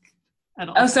coming at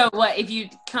all. Oh, so what if you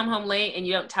come home late and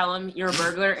you don't tell him you're a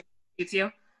burglar and he shoots you?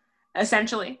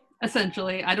 Essentially, I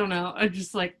don't know. I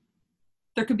just like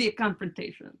there could be a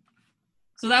confrontation.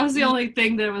 So that was the only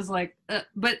thing that was like,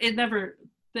 but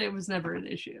it was never an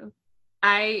issue.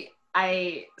 Okay,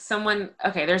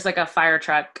 there's like a fire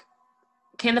truck.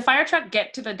 Can the fire truck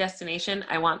get to the destination?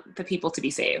 I want the people to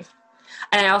be saved.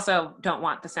 And I also don't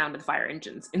want the sound of the fire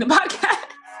engines in the podcast.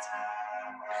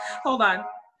 Hold on.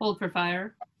 Hold for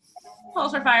fire.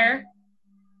 Hold for fire.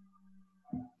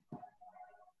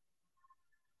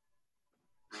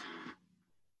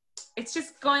 It's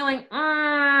just going like,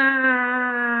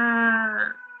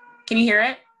 Can you hear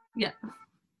it? Yeah.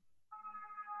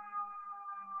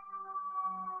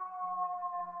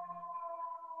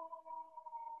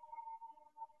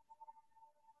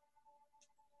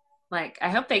 Like, I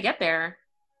hope they get there.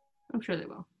 I'm sure they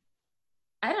will.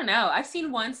 I don't know. I've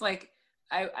seen once, like,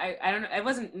 I don't know. It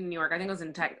wasn't in New York. I think it was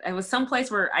in Texas. It was someplace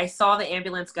where I saw the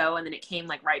ambulance go and then it came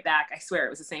like right back. I swear it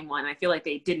was the same one. I feel like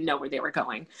they didn't know where they were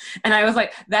going. And I was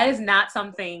like, that is not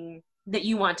something that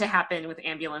you want to happen with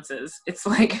ambulances. It's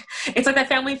like that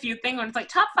Family Feud thing when it's like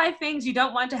top 5 things you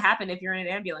don't want to happen if you're in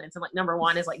an ambulance. And like number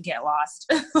 1 is like get lost.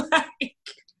 Like,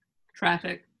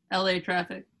 traffic. LA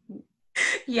traffic.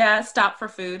 Yeah, stop for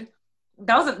food.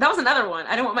 That was another one.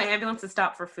 I don't want my ambulance to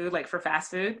stop for food, like for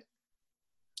fast food.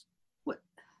 What?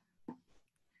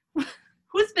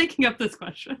 Who's making up this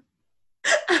question?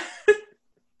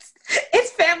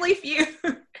 It's Family Feud.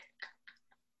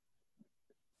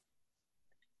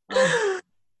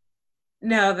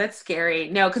 No, that's scary.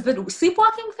 No, because the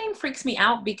sleepwalking thing freaks me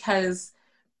out because,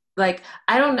 like,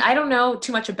 I don't know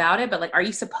too much about it, but like,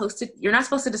 you're not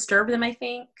supposed to disturb them, I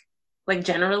think. like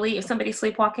generally if somebody's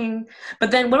sleepwalking.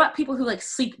 But then what about people who like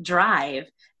sleep drive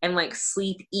and like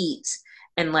sleep eat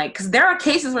and like, because there are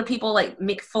cases where people like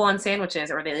make full on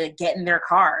sandwiches or they like get in their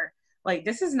car. Like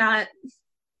this is not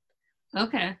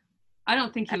Okay. I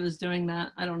don't think he was doing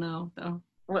that. I don't know though.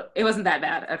 well, it wasn't that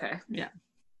bad. Okay. Yeah.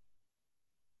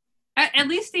 At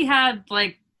least he had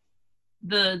like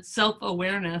the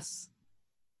self-awareness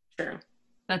True.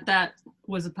 that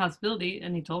was a possibility,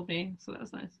 and he told me, so that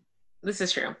was nice. This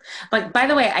is true. Like, by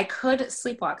the way, I could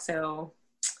sleepwalk, so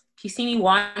if you see me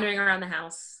wandering around the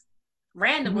house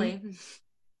randomly.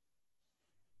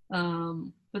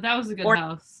 But that was a good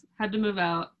house. Had to move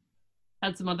out.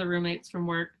 Had some other roommates from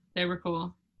work. They were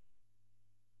cool.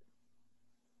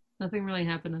 Nothing really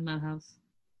happened in that house.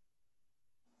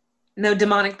 No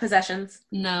demonic possessions.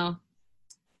 No.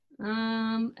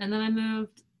 And then I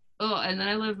moved. Oh, and then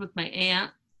I lived with my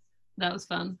aunt. That was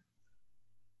fun.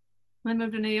 I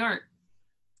moved to New York.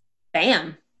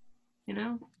 Bam. You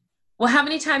know? Well, how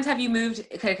many times have you moved?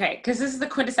 Okay, because this is the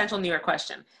quintessential New York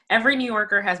question. Every New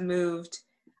Yorker has moved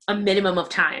a minimum of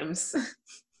times.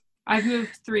 I've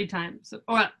moved 3 times.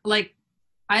 Or, like,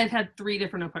 I've had 3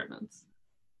 different apartments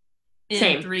in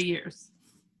Same. 3 years.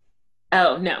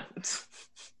 Oh, no.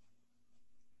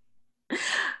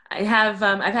 I've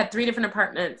had 3 different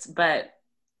apartments, but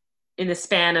in the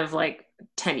span of like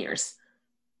 10 years.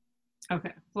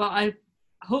 Okay. Well,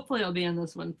 hopefully I'll be in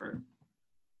this one for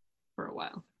a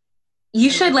while. You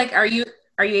should like, are you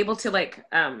able to like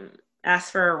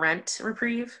ask for a rent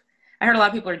reprieve? I heard a lot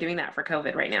of people are doing that for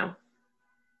COVID right now.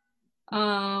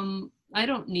 I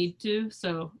don't need to,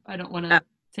 so I don't want to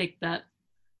take that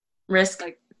risk.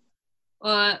 Like,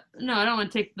 no, I don't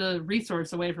want to take the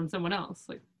resource away from someone else.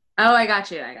 Like, oh, I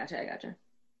got you.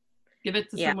 Give it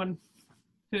to someone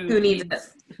who needs it.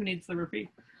 Who needs the reprieve.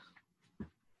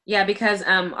 Yeah, because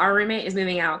our roommate is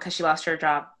moving out because she lost her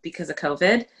job because of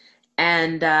COVID,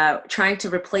 and trying to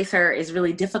replace her is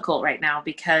really difficult right now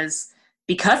because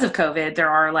of COVID. There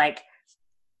are like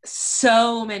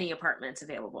so many apartments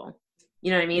available.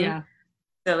 You know what I mean? Yeah.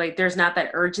 So like, there's not that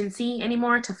urgency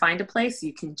anymore to find a place.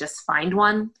 You can just find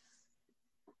one.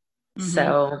 Mm-hmm.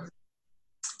 So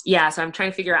yeah, so I'm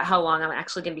trying to figure out how long I'm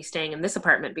actually going to be staying in this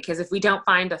apartment, because if we don't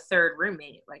find a third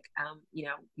roommate, like, you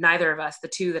know, neither of us, the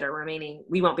 2 that are remaining,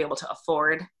 we won't be able to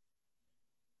afford,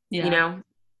 you know,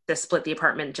 to split the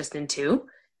apartment just in 2.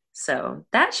 So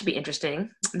that should be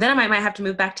interesting. Then I might have to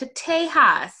move back to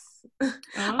Tejas. Oh.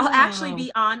 I'll actually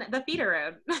be on the feeder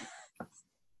road.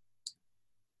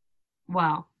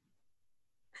 Wow.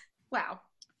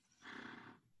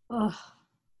 Ugh.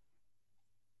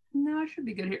 No, I should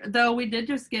be good here. Though we did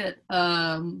just get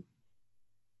the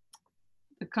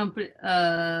company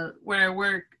where I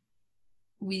work,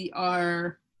 we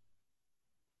are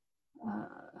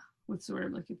what's the word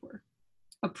I'm looking for?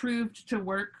 Approved to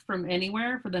work from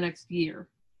anywhere for the next year.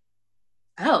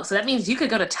 Oh, so that means you could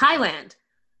go to Thailand.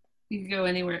 You can go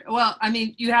anywhere. Well, I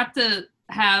mean, you have to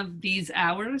have these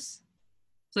hours.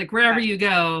 It's like wherever you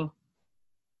go,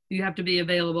 you have to be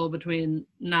available between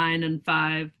 9 and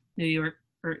 5 New York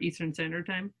or Eastern Standard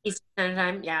Time. Eastern Standard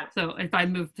Time, yeah. So if I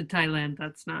moved to Thailand,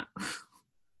 that's not.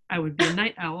 I would be a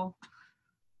night owl. It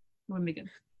wouldn't be good.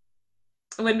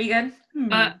 It wouldn't be good?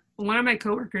 One of my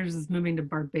coworkers is moving to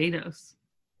Barbados.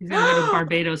 He's going to go to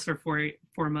Barbados for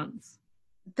 4 months.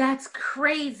 That's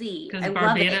crazy. Because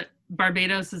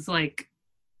Barbados is like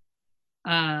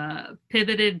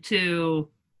pivoted to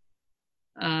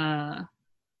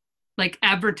like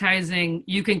advertising.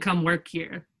 You can come work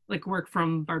here, like work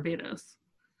from Barbados.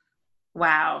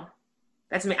 Wow.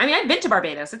 That's me. I mean, I've been to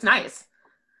Barbados. It's nice.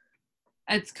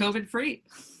 It's COVID free.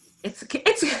 It's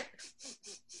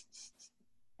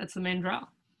That's the main draw.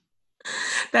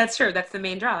 That's true. That's the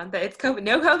main draw. It's COVID.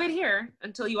 No COVID here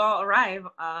until you all arrive.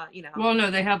 You know. Well,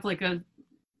 no, they have like a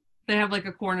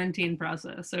quarantine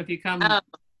process. So if you come,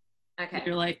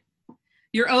 okay,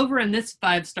 you're over in this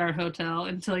 5-star hotel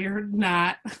until you're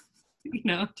not, you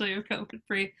know, until you're COVID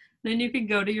free. Then you can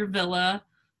go to your villa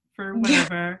for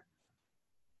whatever.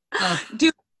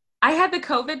 Dude, I had the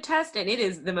COVID test and it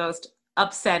is the most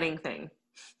upsetting thing.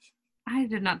 I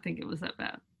did not think it was that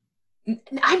bad.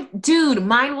 Dude,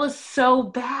 mine was so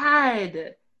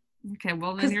bad. Okay,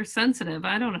 well then you're sensitive.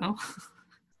 I don't know.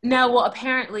 No, well,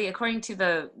 apparently, according to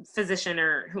the physician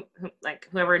or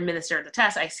whoever administered the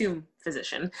test, I assume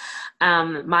physician,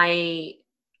 my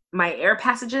air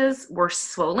passages were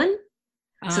swollen,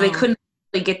 so they couldn't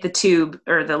really get the tube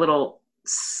or the little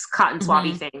cotton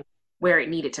swabby thing where it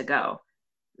needed to go.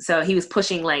 So he was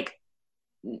pushing, like,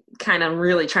 kind of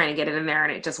really trying to get it in there,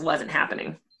 and it just wasn't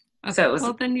happening. Okay. So it was.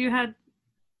 Well, then you had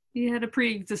a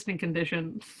pre-existing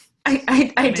condition.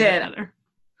 I did.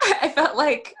 I felt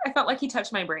like he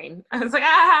touched my brain. I was like,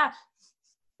 ah.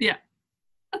 Yeah,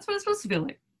 that's what it's supposed to feel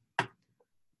like.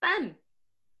 Fun.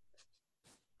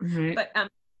 Right. But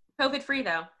COVID free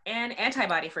though, and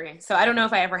antibody free. So I don't know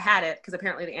if I ever had it because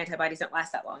apparently the antibodies don't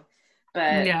last that long.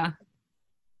 But yeah.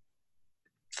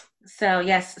 So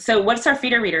yes. So what's our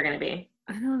feeder reader going to be?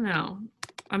 I don't know.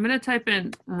 I'm going to type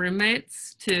in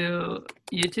roommates to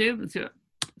YouTube and see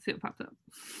what pops up.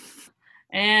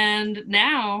 And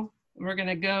now we're going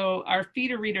to go, our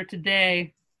feeder reader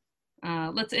today.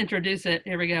 Let's introduce it.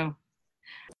 Here we go.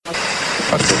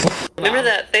 Remember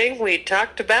that thing we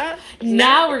talked about?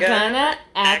 Now we're gonna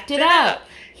act it out.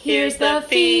 Here's the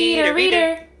feeder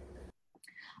reader.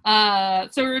 So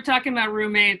we were talking about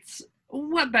roommates.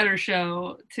 What better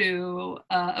show to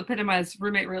epitomize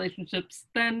roommate relationships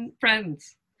than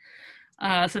Friends?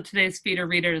 So today's feeder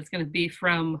reader is going to be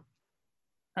from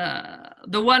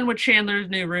the one with Chandler's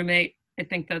new roommate. I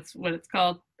think that's what it's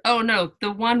called. Oh no,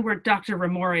 the one where Dr.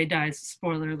 Ramore dies.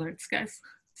 Spoiler alerts, guys.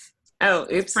 Oh,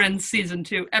 oops. Friends season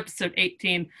 2, episode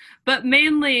 18. But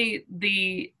mainly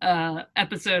the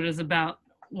episode is about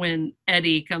when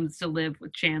Eddie comes to live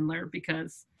with Chandler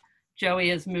because Joey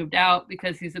has moved out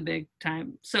because he's a big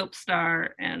time soap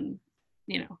star and,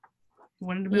 he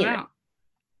wanted to move out.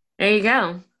 There you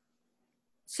go.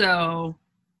 So,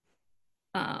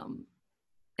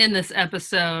 in this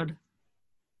episode,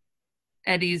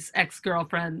 Eddie's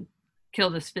ex-girlfriend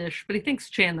killed his fish, but he thinks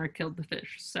Chandler killed the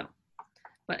fish. So,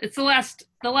 but it's the last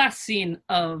scene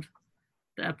of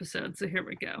the episode. So here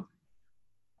we go.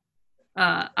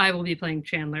 I will be playing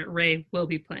Chandler. Ray will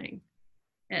be playing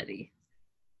Eddie.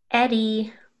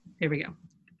 Eddie. Here we go.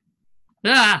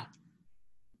 Ah!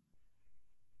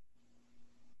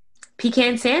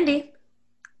 Pecan Sandy.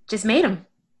 Just made them.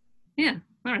 Yeah,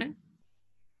 all right.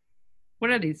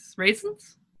 What are these?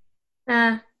 Raisins?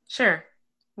 Sure.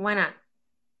 Why not?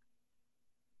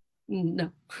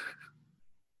 No.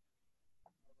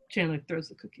 Chandler throws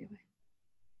the cookie away.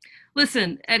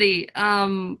 Listen, Eddie,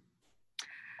 I've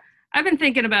been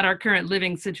thinking about our current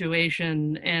living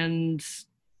situation, and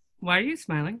why are you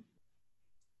smiling?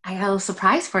 I got a little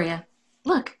surprise for you.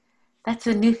 Look, that's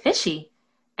a new fishy.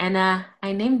 And I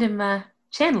named him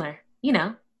Chandler,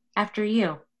 after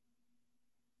you.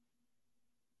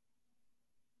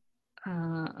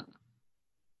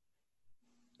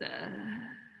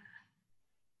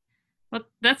 Well,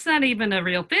 that's not even a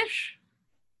real fish.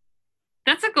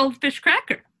 That's a goldfish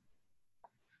cracker.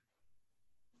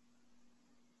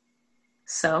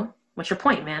 So, what's your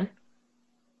point, man?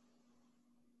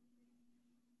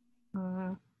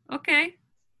 Okay.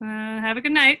 Have a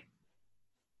good night.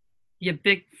 You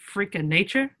big freak of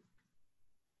nature.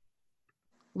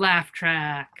 Laugh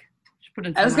track. Should put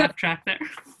in some laugh track there.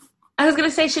 I was going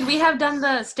to say, should we have done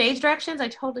the stage directions? I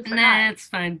totally forgot. Nah, it's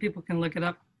fine. People can look it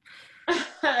up.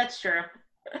 That's true.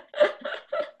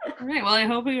 All right. Well, I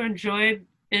hope you enjoyed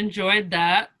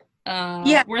that.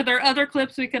 Yeah. Were there other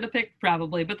clips we could have picked?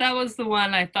 Probably. But that was the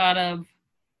one I thought of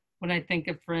when I think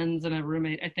of Friends and a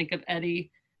roommate. I think of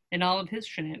Eddie and all of his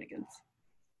shenanigans.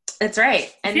 That's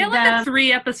right. And he had like a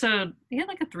 3-episode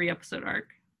arc.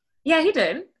 Yeah, he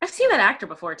did. I've seen that actor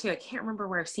before too. I can't remember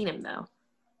where I've seen him though.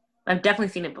 I've definitely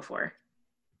seen it before.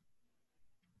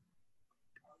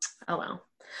 Oh well.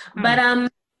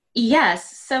 But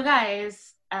yes. So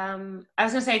guys, I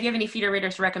was gonna say if you have any feeder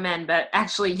readers to recommend, but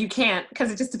actually you can't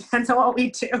because it just depends on what we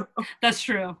do. That's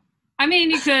true. I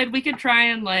mean, we could try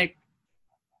and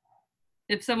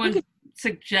if someone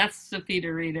suggests a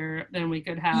feeder reader, then we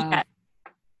could have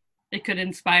it could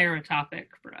inspire a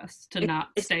topic for us to not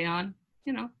stay on,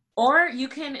 Or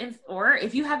or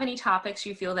if you have any topics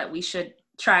you feel that we should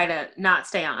try to not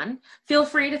stay on, feel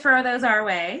free to throw those our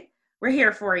way. We're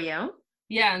here for you.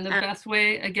 Yeah, and the best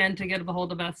way, again, to get a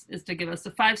hold of us is to give us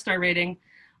a 5-star rating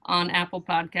on Apple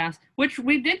Podcasts, which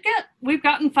we've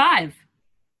gotten 5.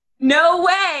 No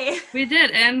way! We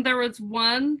did, and there was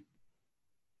one,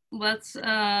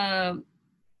 there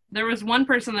was one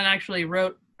person that actually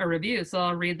wrote a review, so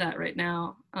I'll read that right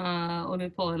now. Let me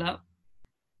pull it up.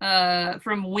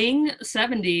 From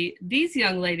Wing70, these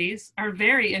young ladies are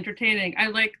very entertaining. I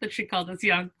like that she called us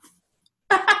young.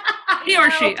 He or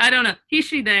she, I don't know. He,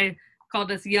 she, they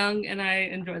called us young, and I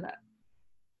enjoy that.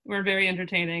 We're very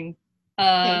entertaining.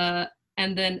 And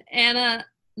then Anna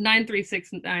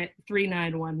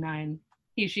 9363919,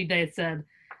 he, she, they said,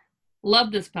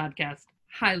 love this podcast.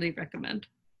 Highly recommend.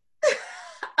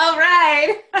 All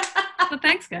right. So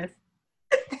thanks, guys.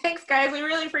 Thanks, guys. We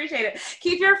really appreciate it.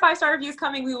 Keep your 5-star reviews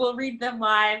coming. We will read them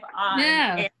live on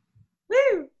air.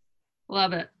 Woo!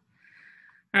 Love it.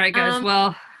 All right, guys.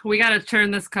 Well, we got to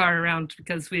turn this car around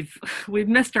because we've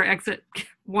missed our exit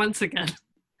once again.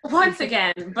 Once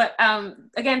again, but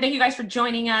again, thank you guys for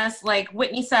joining us. Like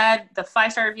Whitney said, the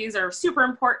 5-star reviews are super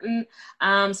important.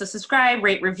 So subscribe,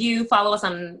 rate, review, follow us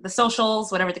on the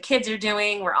socials, whatever the kids are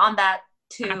doing. We're on that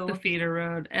too. Octopii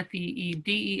Road,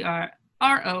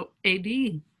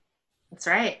 FEEDERROAD. That's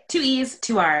right. 2 E's,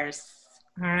 2 R's.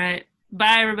 All right.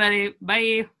 Bye, everybody.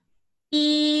 Bye.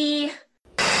 E.